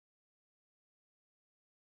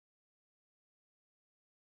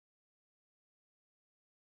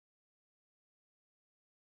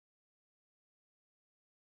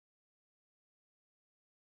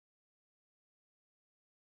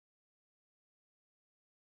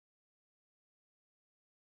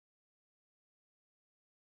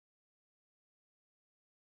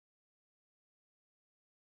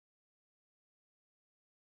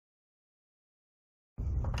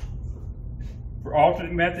For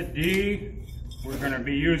alternate method D, we're going to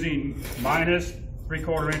be using minus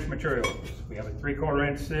 3/4 inch material. We have a 3/4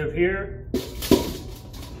 inch sieve here.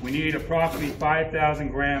 We need approximately 5,000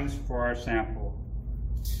 grams for our sample.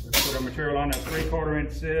 Let's put our material on that 3/4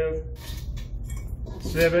 inch sieve.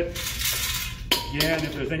 Sieve it. Again,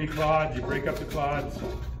 if there's any clods, you break up the clods.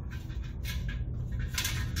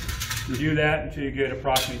 You do that until you get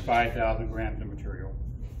approximately 5,000 grams of material.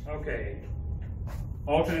 Okay.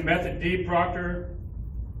 Alternate method D, Proctor.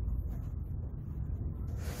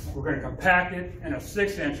 We're going to compact it in a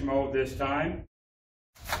 6-inch mold this time.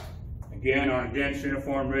 Again, on a dense,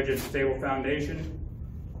 uniform, rigid, stable foundation.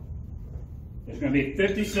 There's going to be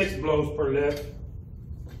 56 blows per lift.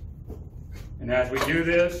 And as we do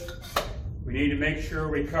this, we need to make sure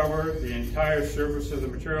we cover the entire surface of the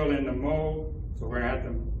material in the mold. So we're going to have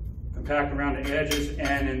to compact around the edges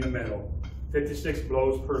and in the middle. 56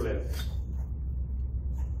 blows per lift.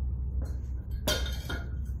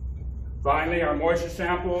 Finally, our moisture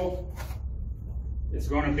sample is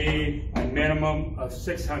going to be a minimum of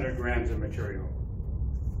 600 grams of material.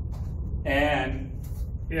 And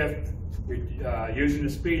if you're using the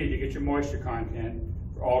speedy to get your moisture content,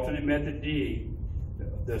 for alternate method D,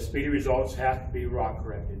 the speedy results have to be rock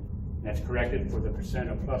corrected. And that's corrected for the percent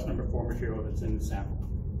of plus number 4 material that's in the sample.